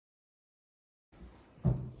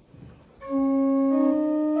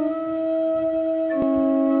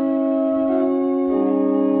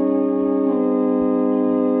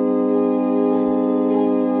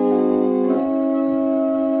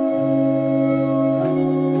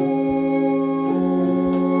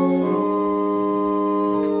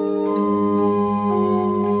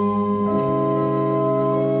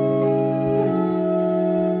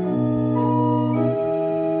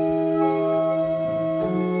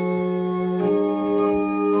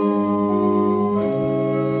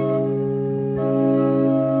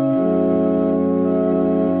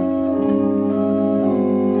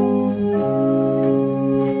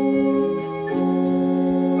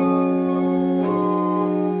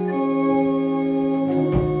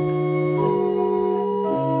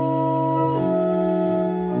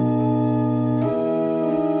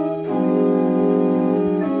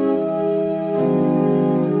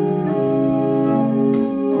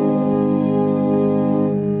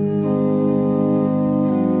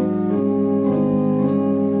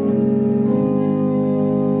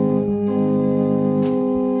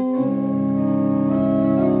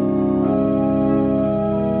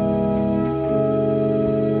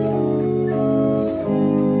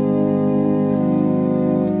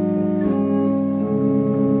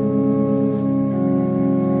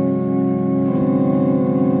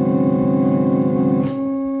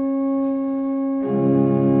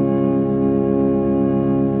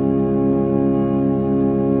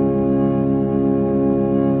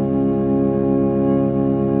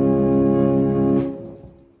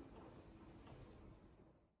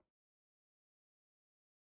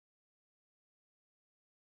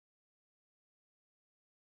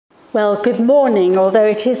Well, good morning, although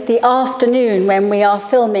it is the afternoon when we are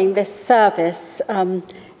filming this service, and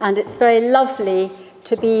it's very lovely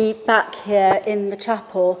to be back here in the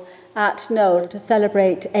chapel at Knole to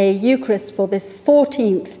celebrate a Eucharist for this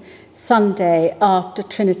 14th Sunday after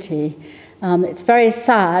Trinity. It's very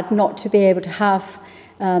sad not to be able to have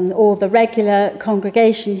all the regular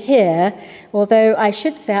congregation here, although I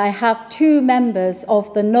should say I have two members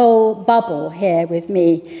of the Knole bubble here with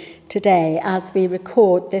me today as we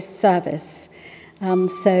record this service.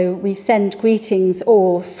 So we send greetings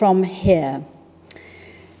all from here.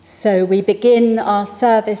 So we begin our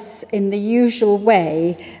service in the usual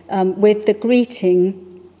way with the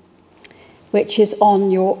greeting which is on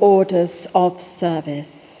your orders of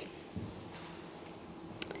service.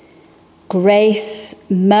 Grace,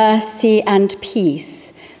 mercy and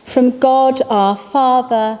peace from God our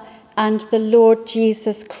Father and the Lord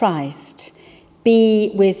Jesus Christ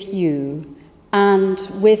be with you and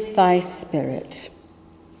with thy spirit.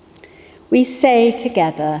 We say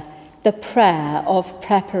together the prayer of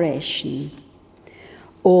preparation.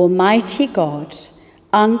 Almighty God,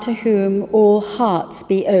 unto whom all hearts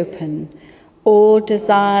be open, all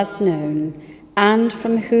desires known, and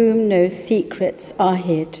from whom no secrets are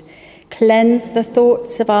hid, cleanse the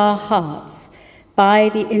thoughts of our hearts by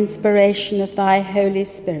the inspiration of thy Holy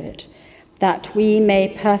Spirit, that we may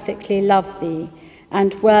perfectly love thee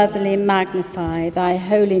and worthily magnify thy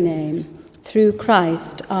holy name, through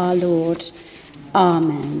Christ our Lord.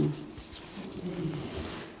 Amen.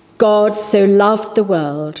 God so loved the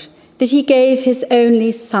world that he gave his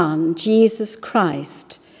only Son, Jesus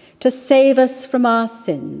Christ, to save us from our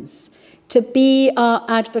sins, to be our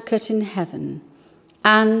advocate in heaven,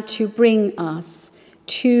 and to bring us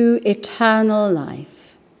to eternal life.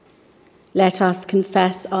 Let us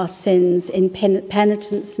confess our sins in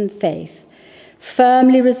penitence and faith,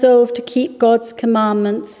 firmly resolved to keep God's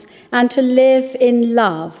commandments and to live in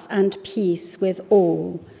love and peace with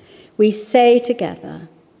all. We say together,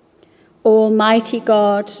 Almighty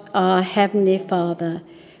God, our heavenly Father,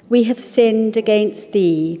 we have sinned against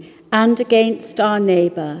thee and against our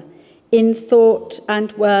neighbour, in thought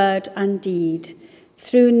and word and deed,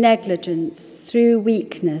 through negligence, through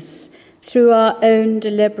weakness, through our own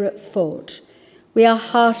deliberate fault. We are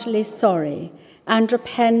heartily sorry and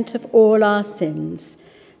repent of all our sins,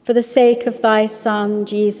 for the sake of thy Son,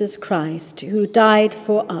 Jesus Christ, who died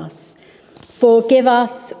for us. Forgive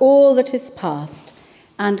us all that is past,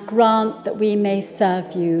 and grant that we may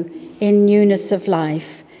serve you in newness of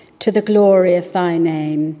life, to the glory of thy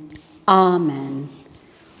name. Amen.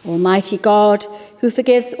 Almighty God, who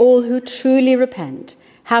forgives all who truly repent,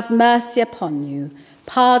 have mercy upon you,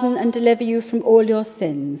 pardon and deliver you from all your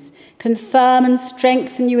sins, confirm and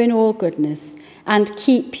strengthen you in all goodness, and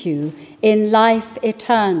keep you in life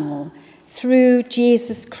eternal, through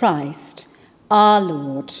Jesus Christ, our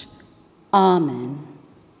Lord. Amen.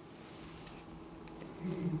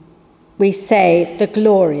 We say the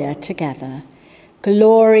Gloria together.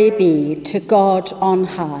 Glory be to God on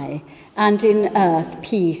high, and in earth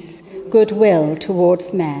peace, goodwill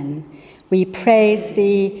towards men. We praise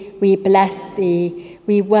thee, we bless thee,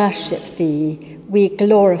 we worship thee, we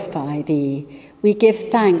glorify thee. We give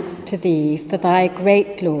thanks to thee for thy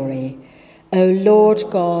great glory. O Lord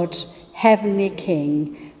God, heavenly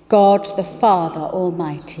King, God the Father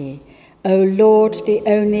Almighty, O Lord, the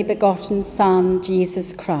only begotten Son,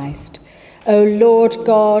 Jesus Christ, O Lord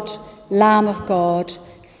God, Lamb of God,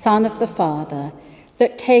 Son of the Father,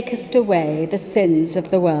 that takest away the sins of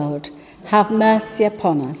the world, have mercy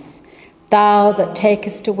upon us. Thou that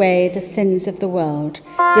takest away the sins of the world,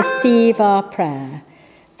 receive our prayer.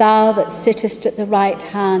 Thou that sittest at the right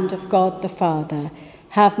hand of God the Father,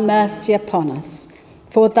 have mercy upon us.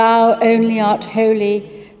 For thou only art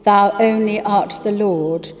holy, thou only art the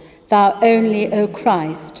Lord, thou only, O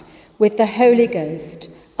Christ, with the Holy Ghost,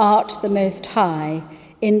 art the Most High,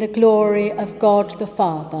 in the glory of God the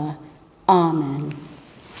Father. Amen.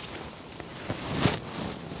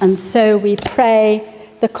 And so we pray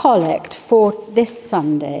the collect for this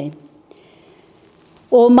Sunday.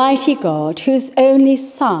 Almighty God, whose only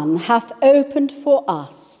Son hath opened for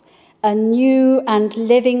us a new and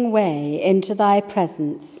living way into thy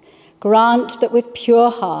presence, grant that with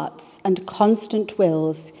pure hearts and constant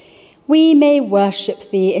wills we may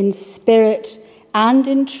worship thee in spirit and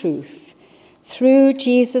in truth, through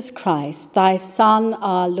Jesus Christ, thy Son,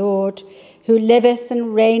 our Lord, who liveth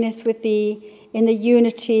and reigneth with thee in the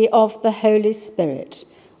unity of the Holy Spirit,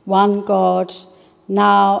 one God,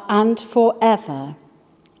 now and forever.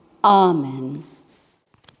 Amen.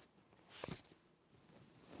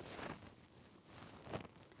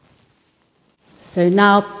 So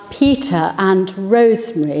now Peter and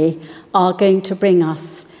Rosemary are going to bring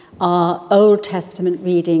us our Old Testament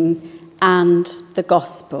reading and the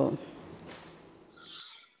Gospel.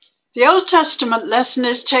 The Old Testament lesson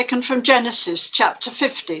is taken from Genesis chapter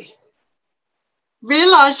 50.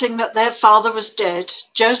 Realizing that their father was dead,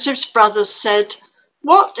 Joseph's brothers said,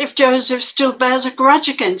 "What if Joseph still bears a grudge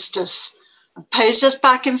against us and pays us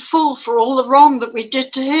back in full for all the wrong that we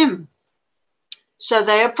did to him?" So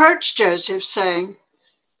they approached Joseph, saying,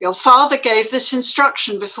 "Your father gave this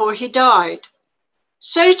instruction before he died.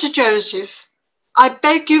 Say to Joseph, 'I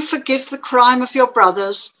beg you forgive the crime of your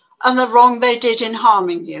brothers and the wrong they did in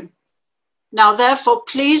harming you. Now therefore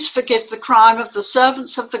please forgive the crime of the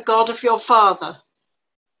servants of the God of your father.'"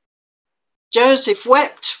 Joseph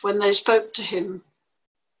wept when they spoke to him.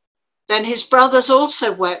 Then his brothers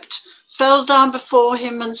also wept, fell down before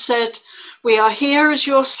him and said, "We are here as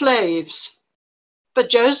your slaves." But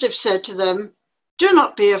Joseph said to them, "Do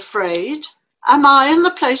not be afraid. Am I in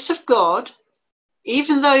the place of God?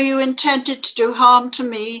 Even though you intended to do harm to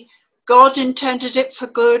me, God intended it for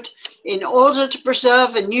good, in order to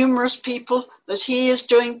preserve a numerous people as he is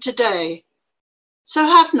doing today. So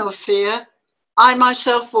have no fear. I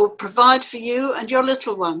myself will provide for you and your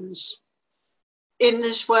little ones." In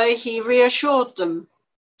this way he reassured them,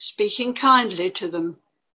 speaking kindly to them.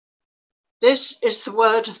 This is the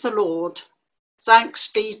word of the Lord. Thanks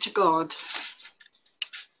be to God.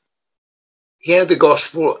 Hear the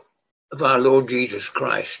gospel of our Lord Jesus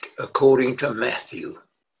Christ according to Matthew.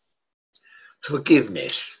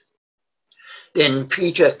 Forgiveness. Then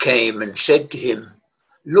Peter came and said to him,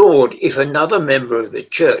 "Lord, if another member of the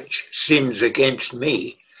church sins against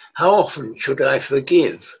me, how often should I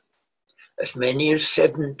forgive? As many as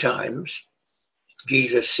 7 times?"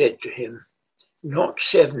 Jesus said to him, "Not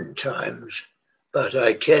 7 times, but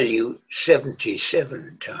I tell you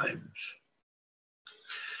 77 times."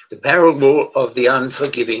 The parable of the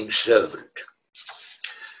unforgiving servant.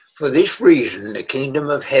 For this reason, the kingdom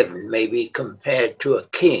of heaven may be compared to a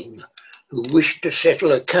king who wished to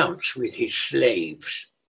settle accounts with his slaves.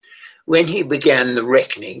 When he began the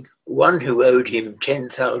reckoning, one who owed him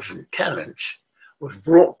 10,000 talents was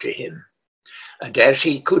brought to him, and as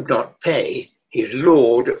he could not pay, his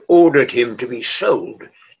lord ordered him to be sold,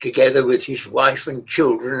 together with his wife and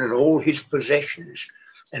children and all his possessions,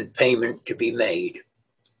 and payment to be made.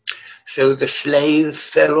 So the slave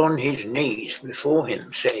fell on his knees before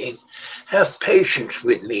him, saying, "Have patience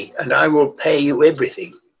with me, and I will pay you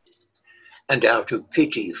everything." And out of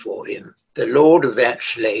pity for him, the lord of that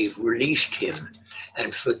slave released him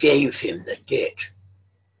and forgave him the debt.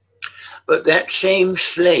 But that same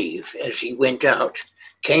slave, as he went out,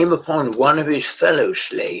 came upon one of his fellow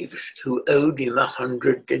slaves who owed him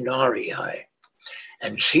 100 denarii.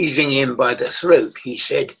 And seizing him by the throat, he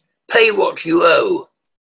said, "Pay what you owe."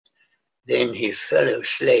 Then his fellow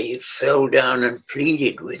slave fell down and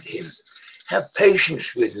pleaded with him, "Have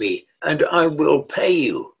patience with me, and I will pay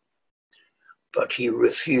you." But he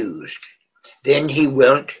refused. Then he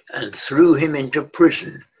went and threw him into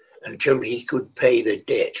prison until he could pay the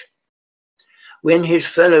debt. When his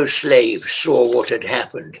fellow slaves saw what had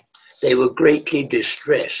happened, they were greatly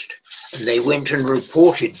distressed, and they went and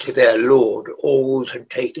reported to their lord all that had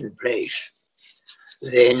taken place.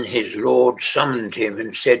 Then his lord summoned him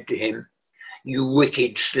and said to him, "You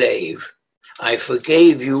wicked slave, I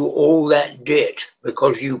forgave you all that debt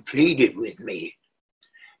because you pleaded with me.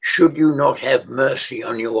 Should you not have mercy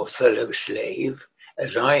on your fellow slave,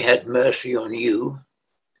 as I had mercy on you?"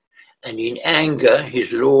 And in anger,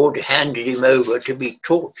 his lord handed him over to be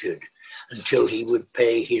tortured until he would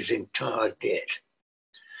pay his entire debt.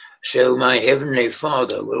 So my heavenly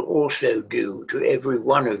Father will also do to every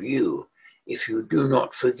one of you if you do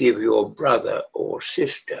not forgive your brother or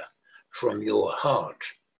sister from your heart.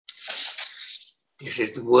 This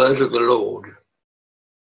is the word of the Lord.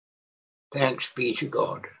 Thanks be to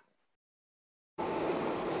God.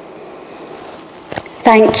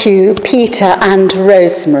 Thank you, Peter and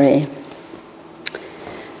Rosemary.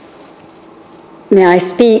 May I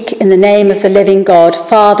speak in the name of the living God,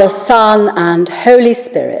 Father, Son, and Holy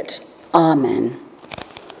Spirit. Amen.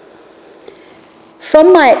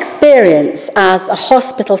 From my experience as a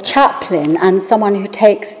hospital chaplain and someone who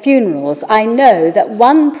takes funerals, I know that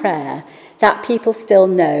one prayer that people still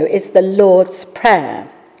know is the Lord's Prayer.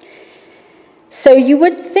 So you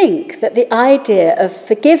would think that the idea of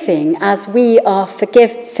forgiving as we are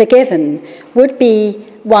forgiven would be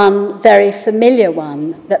one very familiar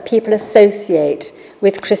one that people associate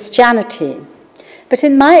with Christianity. But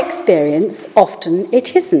in my experience, often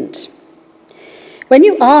it isn't. When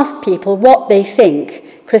you ask people what they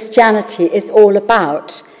think Christianity is all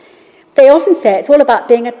about, They often say it's all about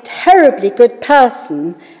being a terribly good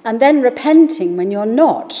person and then repenting when you're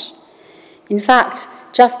not. In fact,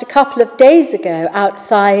 just a couple of days ago,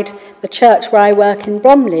 outside the church where I work in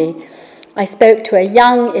Bromley, I spoke to a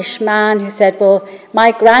youngish man who said, well,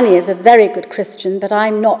 my granny is a very good Christian, but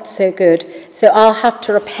I'm not so good, so I'll have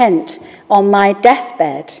to repent on my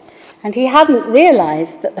deathbed. And he hadn't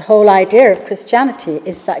realised that the whole idea of Christianity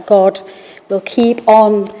is that God will keep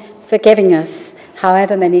on forgiving us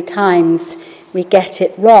however many times we get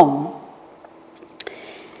it wrong.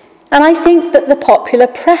 And I think that the popular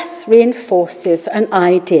press reinforces an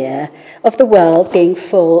idea of the world being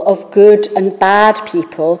full of good and bad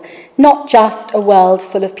people, not just a world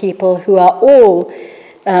full of people who are all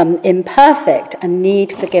imperfect and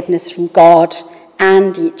need forgiveness from God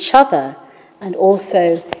and each other, and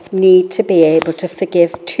also need to be able to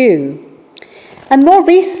forgive too. And more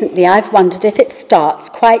recently, I've wondered if it starts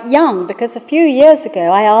quite young, because a few years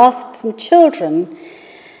ago I asked some children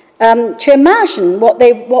to imagine what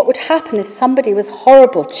would happen if somebody was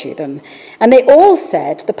horrible to them. And they all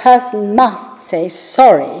said the person must say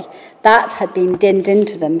sorry. That had been dinned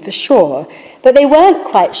into them for sure. But they weren't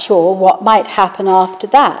quite sure what might happen after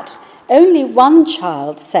that. Only one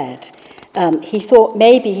child said he thought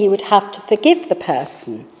maybe he would have to forgive the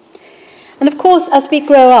person. And of course, as we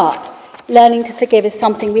grow up, learning to forgive is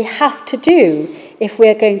something we have to do if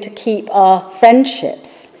we're going to keep our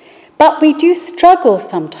friendships. But we do struggle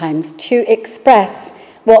sometimes to express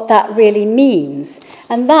what that really means.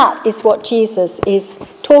 And that is what Jesus is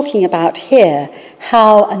talking about here,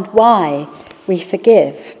 how and why we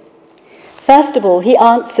forgive. First of all, he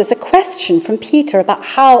answers a question from Peter about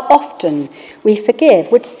how often we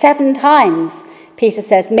forgive. Would 7 times, Peter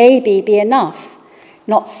says, maybe be enough?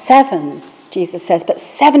 Not 7, Jesus says, but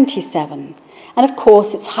 77. And of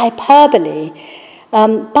course, it's hyperbole.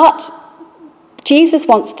 But Jesus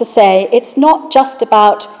wants to say it's not just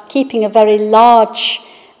about keeping a very large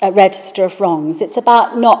register of wrongs. It's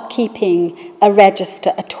about not keeping a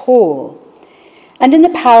register at all. And in the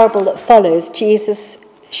parable that follows, Jesus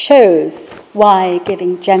shows why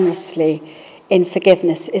giving generously in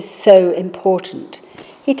forgiveness is so important.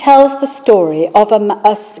 He tells the story of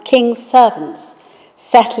a king's servants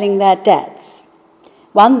settling their debts.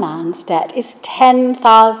 One man's debt is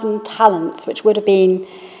 10,000 talents, which would have been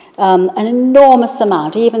an enormous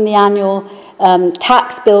amount. Even the annual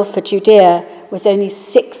tax bill for Judea was only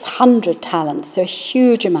 600 talents, so a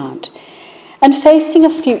huge amount. And facing a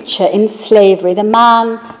future in slavery, the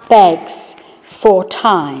man begs for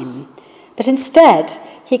time. But instead,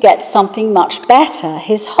 he gets something much better.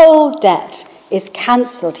 His whole debt is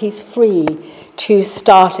cancelled. He's free to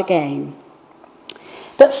start again.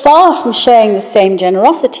 But far from showing the same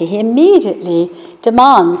generosity, he immediately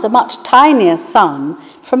demands a much tinier sum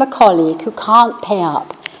from a colleague who can't pay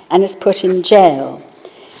up and is put in jail.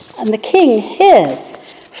 And the king hears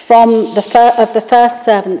from the first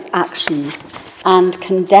servant's actions and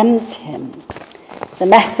condemns him. The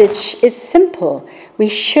message is simple. We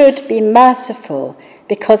should be merciful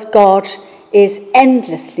because God is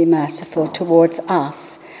endlessly merciful towards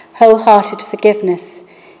us. Wholehearted forgiveness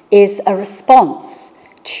is a response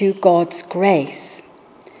to God's grace.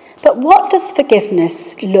 But what does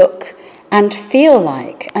forgiveness look and feel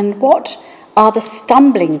like, and what are the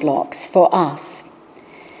stumbling blocks for us?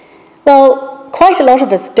 Well, quite a lot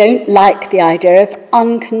of us don't like the idea of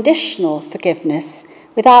unconditional forgiveness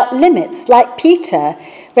without limits. Like Peter,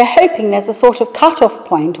 we're hoping there's a sort of cut-off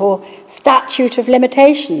point or statute of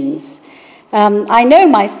limitations. I know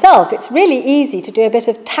myself, it's really easy to do a bit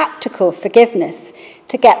of tactical forgiveness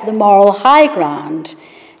to get the moral high ground.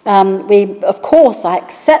 Of course, I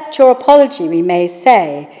accept your apology, we may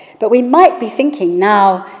say, but we might be thinking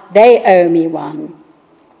now they owe me one.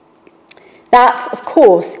 That, of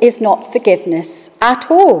course, is not forgiveness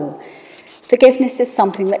at all. Forgiveness is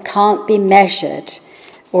something that can't be measured,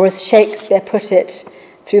 or as Shakespeare put it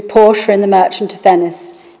through Portia in The Merchant of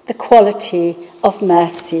Venice, the quality of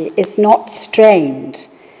mercy is not strained.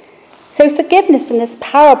 So forgiveness in this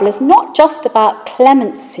parable is not just about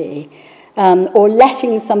clemency, or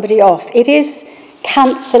letting somebody off. It is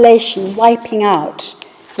cancellation, wiping out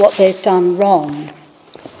what they've done wrong.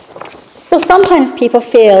 Well, sometimes people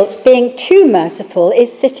feel being too merciful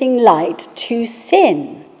is sitting light to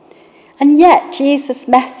sin. And yet Jesus'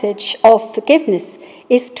 message of forgiveness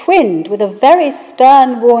is twinned with a very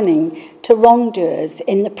stern warning to wrongdoers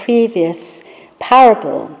in the previous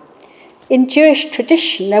parable. In Jewish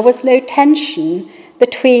tradition, there was no tension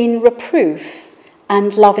between reproof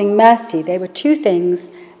and loving mercy. They were two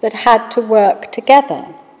things that had to work together.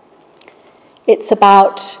 It's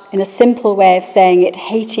about, in a simple way of saying it,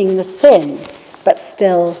 hating the sin, but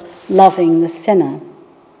still loving the sinner.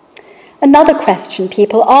 Another question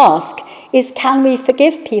people ask is, can we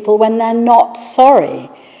forgive people when they're not sorry?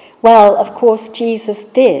 Well, of course, Jesus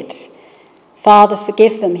did. Father,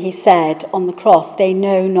 forgive them, he said on the cross. They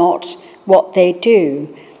know not what they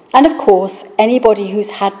do. And of course, anybody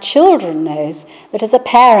who's had children knows that as a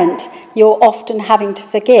parent, you're often having to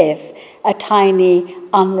forgive a tiny,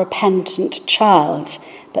 unrepentant child.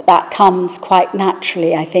 But that comes quite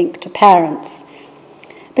naturally, I think, to parents.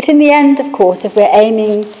 But in the end, of course, if we're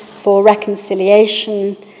aiming for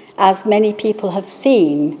reconciliation, as many people have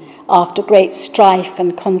seen after great strife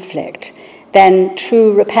and conflict, then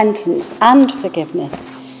true repentance and forgiveness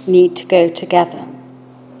need to go together.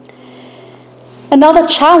 Another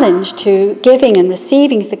challenge to giving and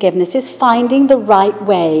receiving forgiveness is finding the right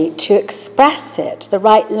way to express it, the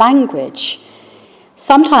right language.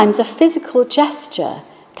 Sometimes a physical gesture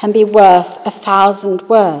can be worth 1,000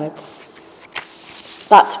 words.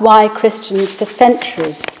 That's why Christians for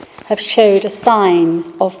centuries have showed a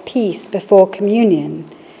sign of peace before communion.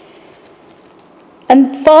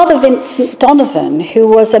 And Father Vincent Donovan, who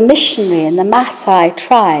was a missionary in the Maasai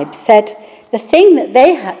tribe, said the thing that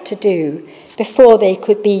they had to do before they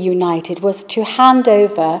could be united was to hand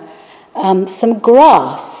over some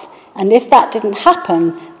grass. And if that didn't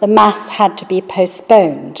happen, the Mass had to be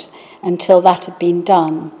postponed until that had been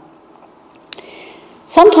done.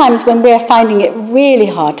 Sometimes when we're finding it really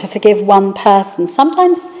hard to forgive one person,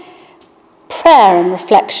 sometimes prayer and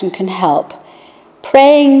reflection can help.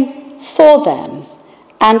 Praying for them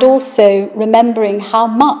and also remembering how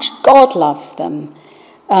much God loves them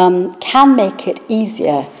can make it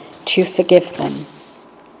easier to forgive them.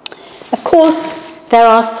 Of course, there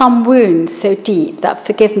are some wounds so deep that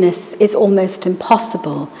forgiveness is almost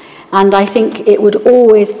impossible, and I think it would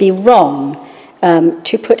always be wrong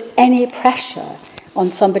to put any pressure on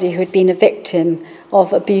somebody who had been a victim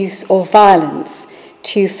of abuse or violence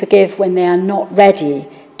to forgive when they are not ready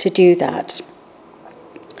to do that.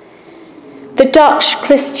 The Dutch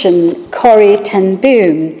Christian Corrie ten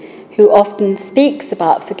Boom, who often speaks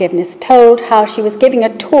about forgiveness, told how she was giving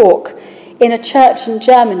a talk in a church in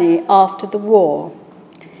Germany after the war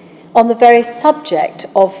on the very subject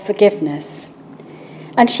of forgiveness.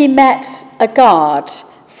 And she met a guard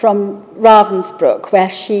from Ravensbrück, where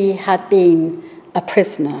she had been a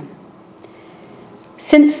prisoner.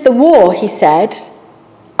 Since the war, he said,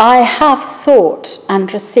 I have sought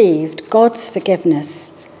and received God's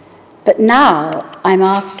forgiveness, but now I'm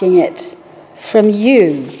asking it from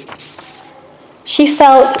you. She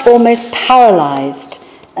felt almost paralyzed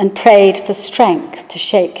and prayed for strength to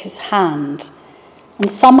shake his hand. And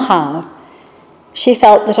somehow she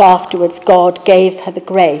felt that afterwards God gave her the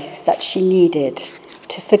grace that she needed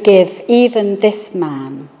to forgive even this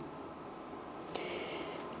man.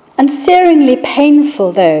 And searingly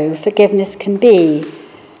painful though forgiveness can be,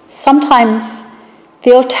 sometimes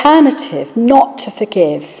the alternative, not to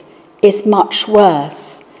forgive, is much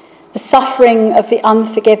worse. The suffering of the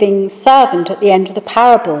unforgiving servant at the end of the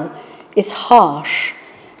parable is harsh,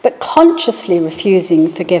 but consciously refusing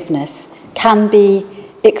forgiveness can be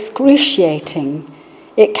excruciating.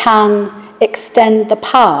 It can extend the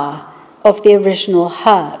power of the original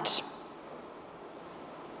hurt.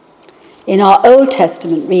 In our Old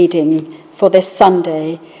Testament reading for this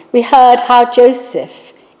Sunday, we heard how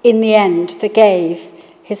Joseph, in the end, forgave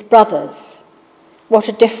his brothers. What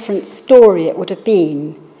a different story it would have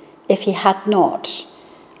been if he had not.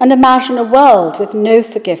 And imagine a world with no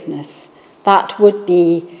forgiveness. That would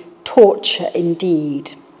be torture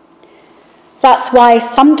indeed. That's why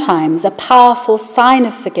sometimes a powerful sign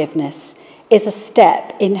of forgiveness is a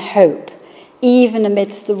step in hope, even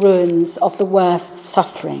amidst the ruins of the worst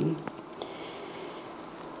suffering.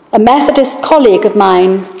 A Methodist colleague of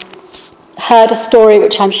mine heard a story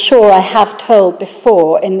which I'm sure I have told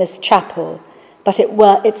before in this chapel, but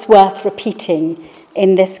it's worth repeating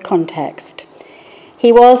in this context.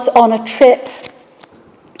 He was on a trip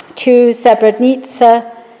to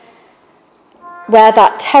Srebrenica, where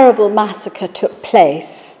that terrible massacre took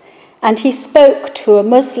place, and he spoke to a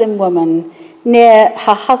Muslim woman near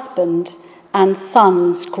her husband and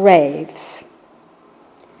son's graves.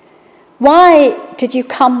 "Why did you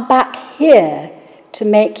come back here to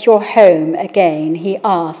make your home again?" he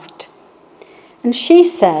asked. And she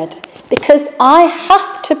said, "Because I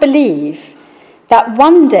have to believe that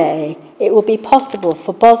one day it will be possible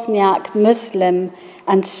for Bosniak, Muslim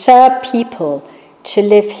and Serb people to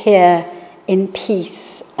live here in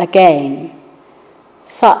peace again.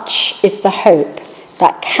 Such is the hope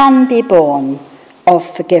that can be born of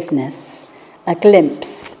forgiveness, a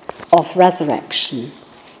glimpse of resurrection."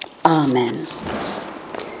 Amen.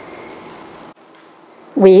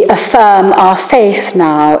 We affirm our faith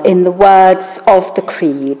now in the words of the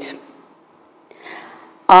Creed.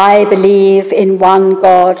 I believe in one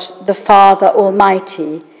God, the Father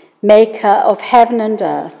Almighty, maker of heaven and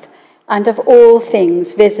earth, and of all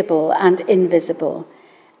things visible and invisible,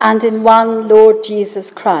 and in one Lord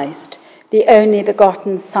Jesus Christ, the only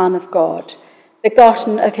begotten Son of God,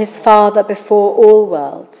 begotten of his Father before all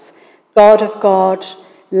worlds, God of God,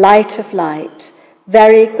 light of light,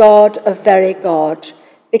 very God of very God,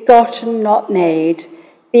 begotten, not made,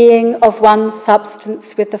 being of one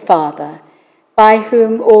substance with the Father, by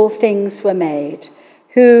whom all things were made,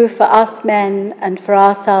 who for us men and for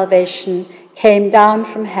our salvation came down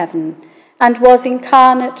from heaven, and was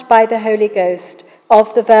incarnate by the Holy Ghost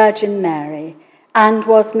of the Virgin Mary, and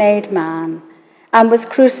was made man, and was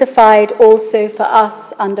crucified also for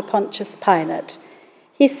us under Pontius Pilate.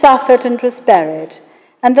 He suffered and was buried,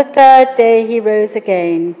 and the third day he rose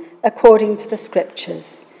again, according to the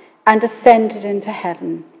Scriptures, and ascended into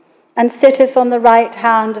heaven, and sitteth on the right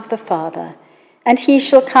hand of the Father. And he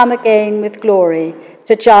shall come again with glory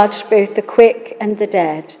to judge both the quick and the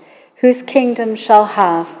dead, whose kingdom shall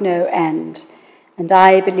have no end. And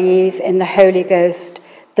I believe in the Holy Ghost,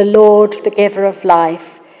 the Lord, the giver of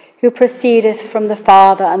life, who proceedeth from the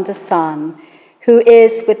Father and the Son, who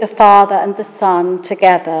is with the Father and the Son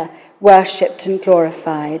together, worshipped and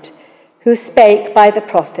glorified, who spake by the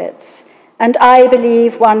prophets. And I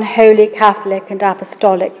believe one holy Catholic and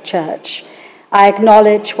Apostolic Church. I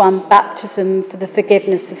acknowledge one baptism for the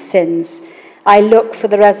forgiveness of sins. I look for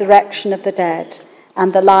the resurrection of the dead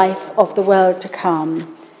and the life of the world to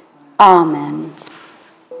come. Amen.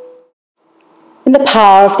 In the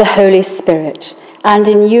power of the Holy Spirit and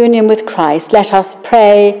in union with Christ, let us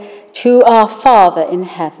pray to our Father in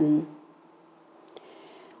heaven.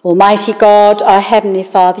 Almighty God, our Heavenly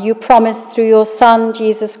Father, you promised through your Son,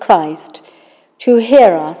 Jesus Christ, to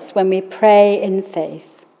hear us when we pray in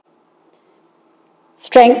faith.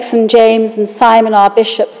 Strengthen James and Simon, our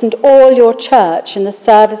bishops, and all your church in the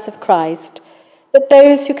service of Christ, that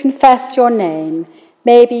those who confess your name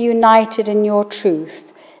may be united in your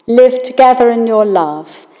truth, live together in your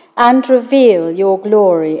love, and reveal your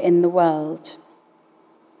glory in the world.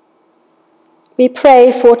 We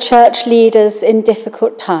pray for church leaders in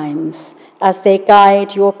difficult times as they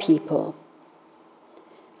guide your people.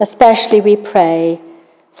 Especially we pray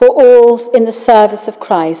for all in the service of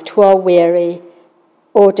Christ who are weary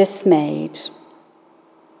or dismayed,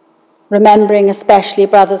 remembering especially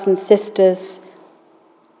brothers and sisters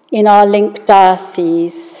in our linked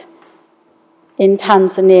diocese, in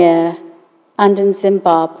Tanzania and in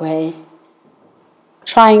Zimbabwe,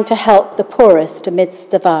 trying to help the poorest amidst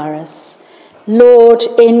the virus. Lord,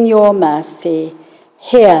 in your mercy,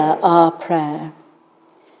 hear our prayer.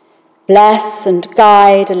 Bless and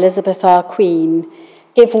guide Elizabeth, our Queen,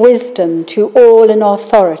 give wisdom to all in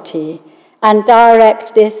authority, and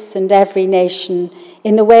direct this and every nation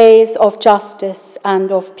in the ways of justice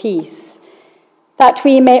and of peace, that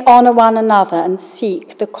we may honour one another and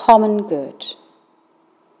seek the common good.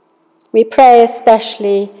 We pray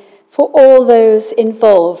especially for all those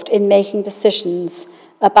involved in making decisions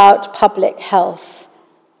about public health,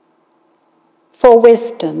 for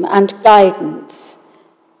wisdom and guidance,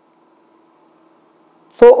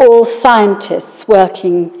 for all scientists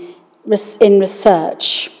working in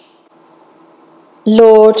research.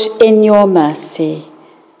 Lord, in your mercy,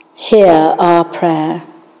 hear our prayer.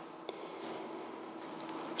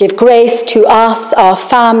 Give grace to us, our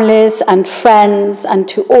families and friends, and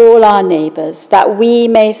to all our neighbours, that we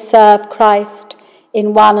may serve Christ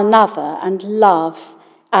in one another and love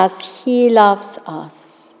as he loves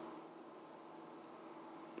us.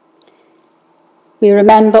 We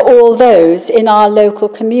remember all those in our local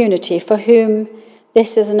community for whom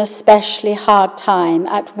this is an especially hard time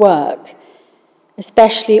at work,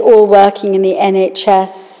 especially all working in the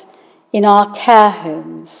NHS, in our care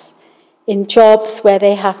homes, in jobs where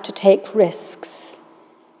they have to take risks.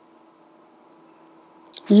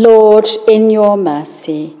 Lord, in your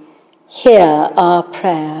mercy, hear our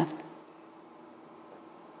prayer.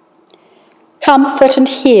 Comfort and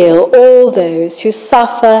heal all those who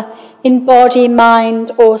suffer in body,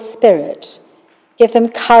 mind, or spirit. Give them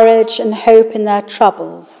courage and hope in their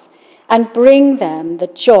troubles, and bring them the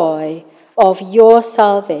joy of your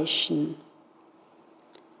salvation.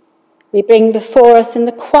 We bring before us in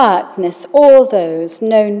the quietness all those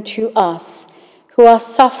known to us who are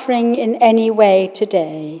suffering in any way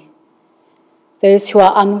today, those who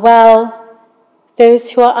are unwell,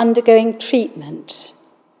 those who are undergoing treatment,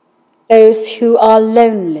 those who are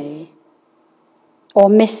lonely or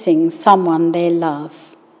missing someone they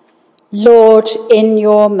love. Lord, in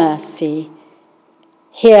your mercy,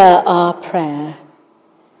 Hear our prayer.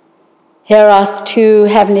 Hear us too,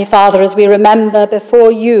 Heavenly Father, as we remember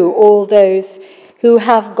before you all those who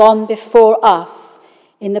have gone before us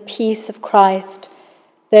in the peace of Christ,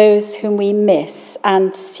 those whom we miss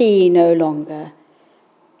and see no longer.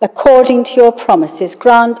 According to your promises,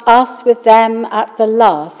 grant us with them at the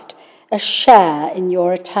last a share in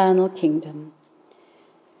your eternal kingdom.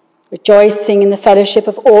 Rejoicing in the fellowship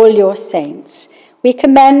of all your saints, we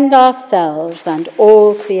commend ourselves and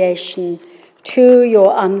all creation to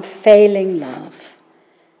your unfailing love.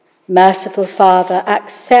 Merciful Father,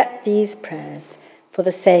 accept these prayers for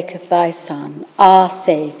the sake of thy Son, our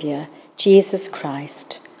Saviour, Jesus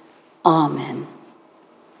Christ. Amen.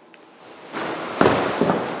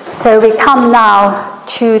 So we come now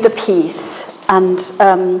to the peace, and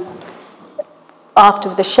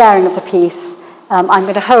after the sharing of the peace, I'm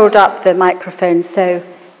going to hold up the microphone so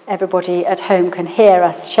everybody at home can hear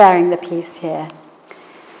us sharing the peace here.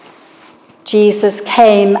 Jesus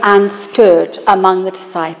came and stood among the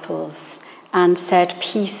disciples and said,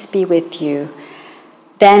 "Peace be with you."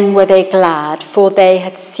 Then were they glad, for they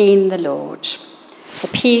had seen the Lord. The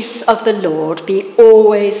peace of the Lord be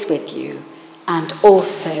always with you and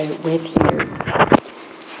also with you.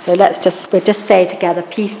 So we'll just say together,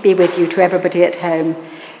 peace be with you to everybody at home.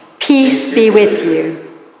 Peace be with you.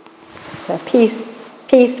 So peace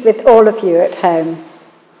with all of you at home.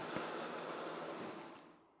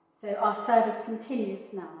 So our service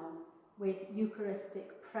continues now with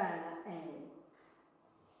Eucharistic prayer A.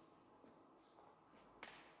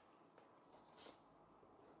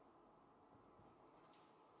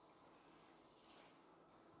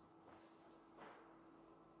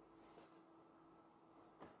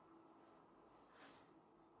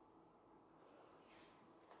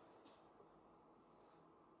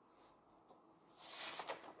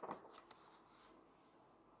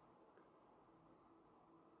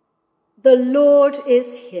 The Lord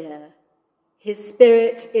is here. His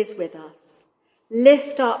Spirit is with us.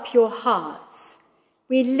 Lift up your hearts.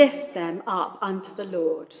 We lift them up unto the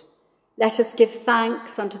Lord. Let us give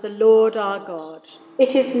thanks unto the Lord our God.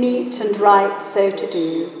 It is meet and right so to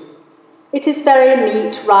do. It is very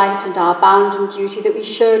meet, right, and our bounden duty that we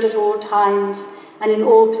should at all times and in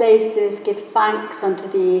all places give thanks unto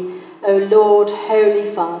thee, O Lord, Holy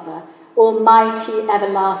Father, Almighty,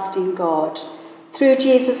 everlasting God, through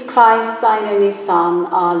Jesus Christ, thine only Son,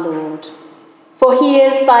 our Lord. For he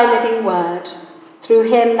is thy living word.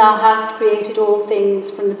 Through him thou hast created all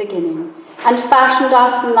things from the beginning, and fashioned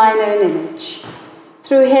us in thine own image.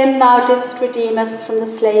 Through him thou didst redeem us from the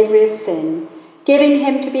slavery of sin, giving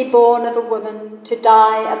him to be born of a woman, to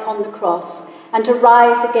die upon the cross, and to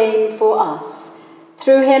rise again for us.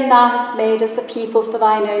 Through him thou hast made us a people for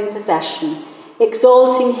thine own possession,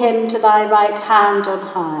 exalting him to thy right hand on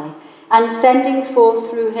high, and sending forth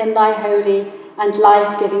through him thy holy and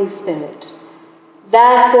life-giving Spirit.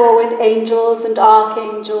 Therefore, with angels and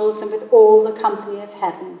archangels and with all the company of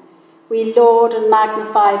heaven, we laud and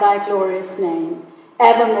magnify thy glorious name,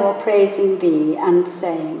 evermore praising thee and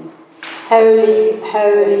saying, Holy,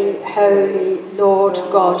 holy, holy, Lord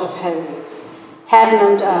God of hosts, heaven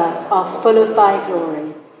and earth are full of thy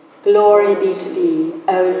glory. Glory be to thee,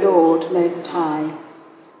 O Lord Most High.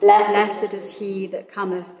 Blessed is he that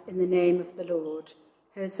cometh in the name of the Lord.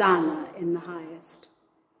 Hosanna in the highest.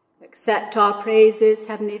 Accept our praises,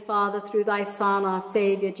 Heavenly Father, through thy Son, our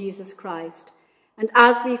Saviour, Jesus Christ. And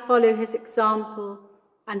as we follow his example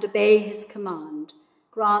and obey his command,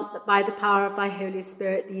 grant that by the power of thy Holy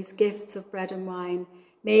Spirit these gifts of bread and wine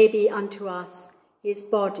may be unto us his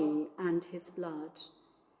body and his blood,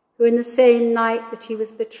 who in the same night that he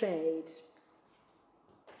was betrayed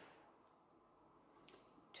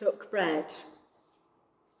took bread.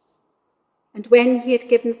 And when he had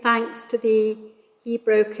given thanks to thee, he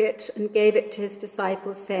broke it and gave it to his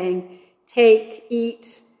disciples, saying, Take,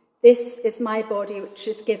 eat, this is my body which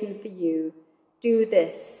is given for you. Do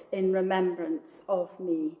this in remembrance of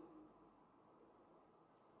me.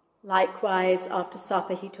 Likewise, after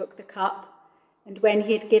supper he took the cup, and when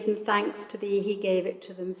he had given thanks to thee, he gave it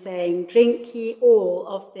to them, saying, Drink ye all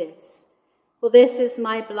of this, for this is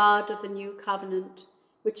my blood of the new covenant,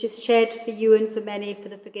 which is shed for you and for many for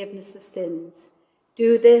the forgiveness of sins.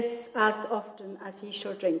 Do this as often as ye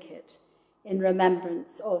shall drink it, in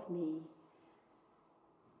remembrance of me.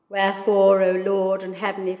 Wherefore, O Lord and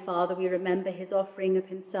Heavenly Father, we remember his offering of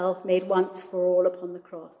himself made once for all upon the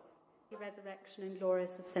cross, resurrection and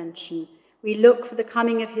glorious ascension. We look for the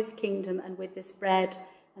coming of his kingdom, and with this bread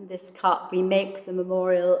and this cup we make the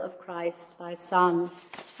memorial of Christ, thy Son,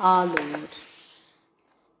 our Lord.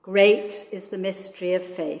 Great is the mystery of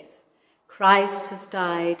faith. Christ has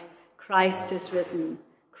died. Christ is risen,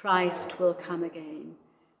 Christ will come again.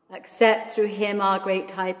 Accept through him, our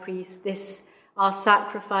great high priest, this our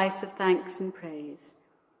sacrifice of thanks and praise.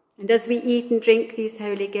 And as we eat and drink these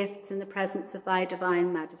holy gifts in the presence of thy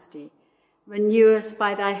divine majesty, renew us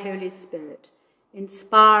by thy Holy Spirit,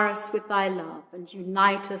 inspire us with thy love, and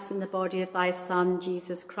unite us in the body of thy Son,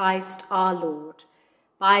 Jesus Christ, our Lord,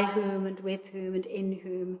 by whom and with whom and in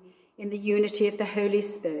whom, in the unity of the Holy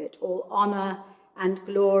Spirit, all honour and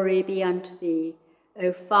glory be unto thee,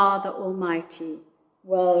 O Father Almighty,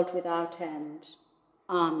 world without end.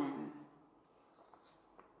 Amen.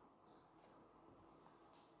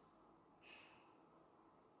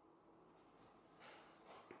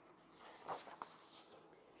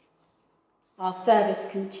 Our service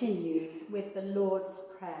continues with the Lord's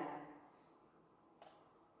Prayer.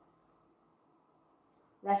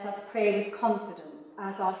 Let us pray with confidence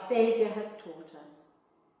as our Saviour has taught us.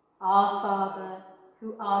 Our Father,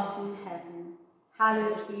 who art in heaven,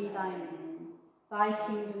 hallowed be thy name. Thy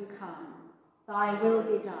kingdom come, thy will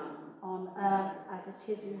be done, on earth as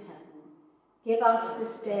it is in heaven. Give us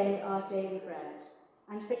this day our daily bread,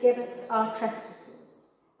 and forgive us our trespasses,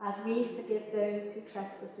 as we forgive those who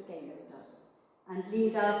trespass against us. And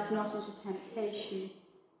lead us not into temptation,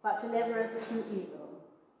 but deliver us from evil.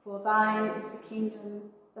 For thine is the kingdom,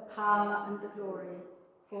 the power, and the glory,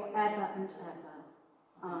 forever and ever.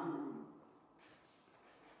 Amen.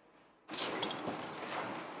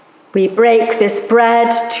 We break this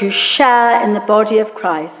bread to share in the body of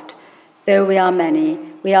Christ. Though we are many,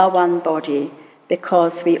 we are one body,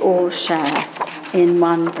 because we all share in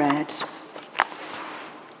one bread.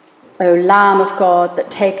 O Lamb of God,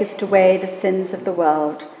 that takest away the sins of the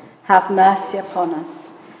world, have mercy upon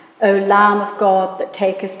us. O Lamb of God, that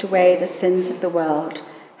takest away the sins of the world,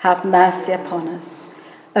 have mercy upon us.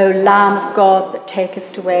 O Lamb of God, that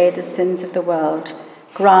takest away the sins of the world,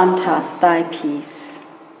 grant us thy peace.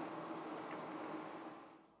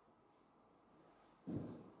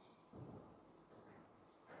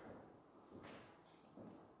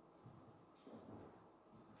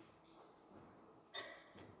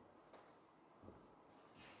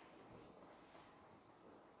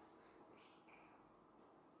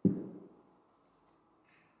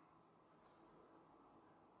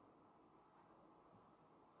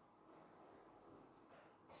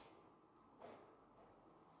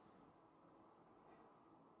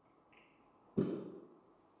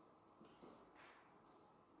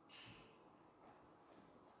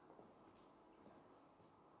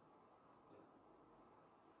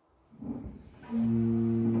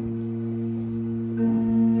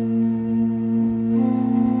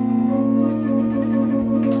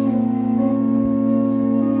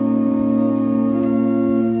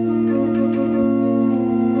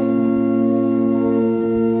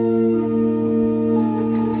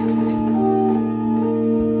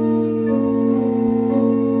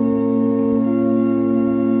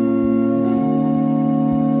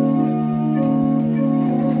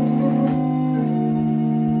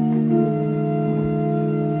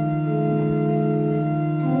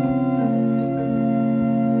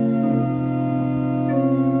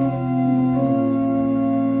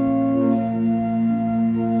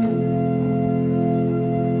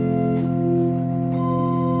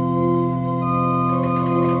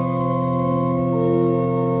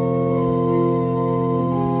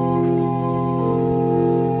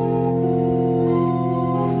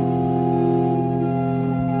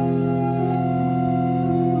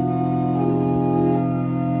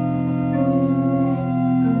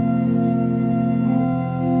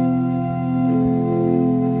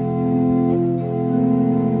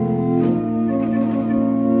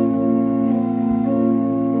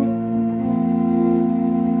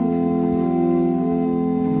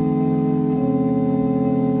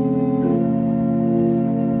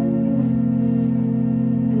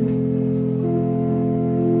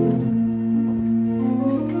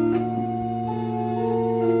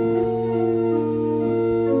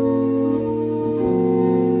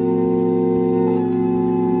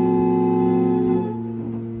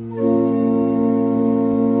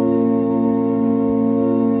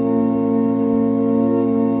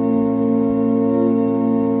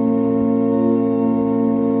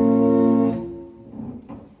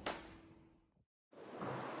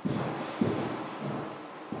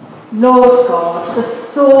 Lord God, the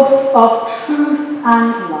source of truth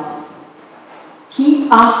and love, keep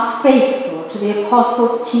us faithful to the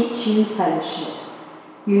Apostles' teaching and fellowship,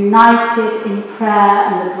 united in prayer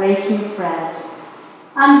and the breaking of bread,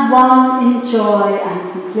 and one in joy and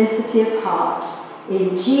simplicity of heart,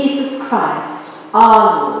 in Jesus Christ,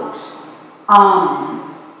 our Lord.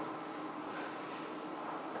 Amen.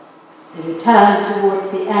 So we turn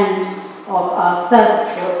towards the end of our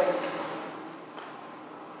service books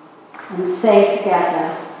and say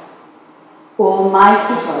together,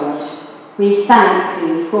 Almighty God, we thank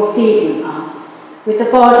thee for feeding us with the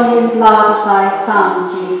body and blood of thy Son,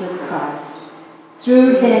 Jesus Christ.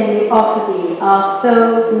 Through him we offer thee our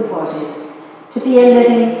souls and bodies to be a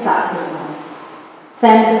living sacrifice.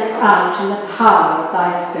 Send us out in the power of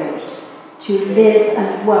thy Spirit to live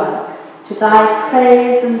and work to thy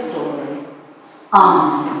praise and glory.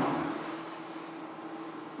 Amen.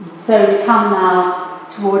 And so we come now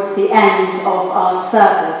towards the end of our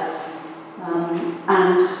service.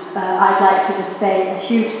 I'd like to just say a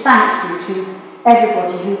huge thank you to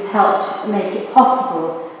everybody who's helped make it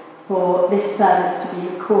possible for this service to be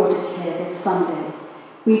recorded here this Sunday.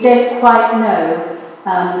 We don't quite know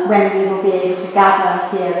when we will be able to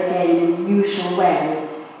gather here again in the usual way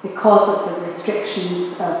because of the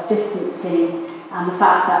restrictions of distancing and the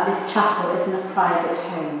fact that this chapel isn't a private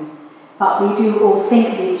home. But we do all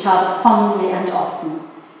think of each other fondly and often.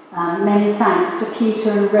 Many thanks to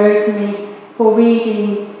Peter and Rosemary for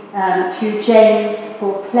reading, to James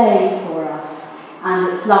for playing for us, and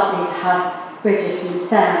it's lovely to have Bridget and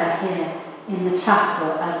Sarah here in the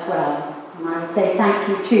chapel as well. And I would say thank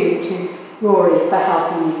you too to Rory for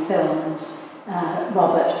helping me film and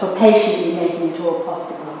Robert for patiently making it all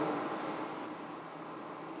possible.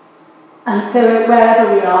 And so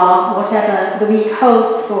wherever we are, whatever the week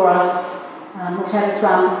holds for us, whatever's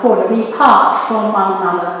around the corner, we part from one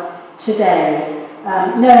another today,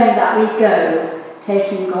 knowing that we go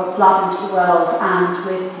taking God's love into the world and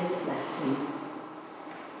with his blessing.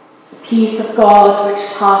 The peace of God which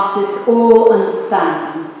passes all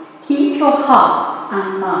understanding, keep your hearts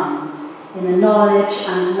and minds in the knowledge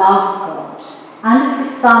and love of God and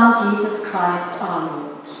of his Son, Jesus Christ our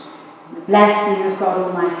Lord. And the blessing of God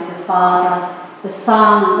Almighty, the Father, the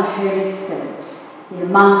Son, and the Holy Spirit be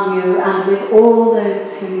among you and with all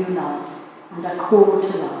those whom you love and are called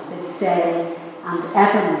to love this day and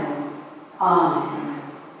evermore. Amen.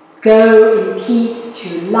 Go in peace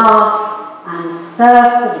to love and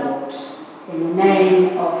serve the Lord. In the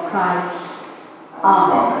name of Christ.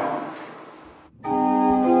 Amen.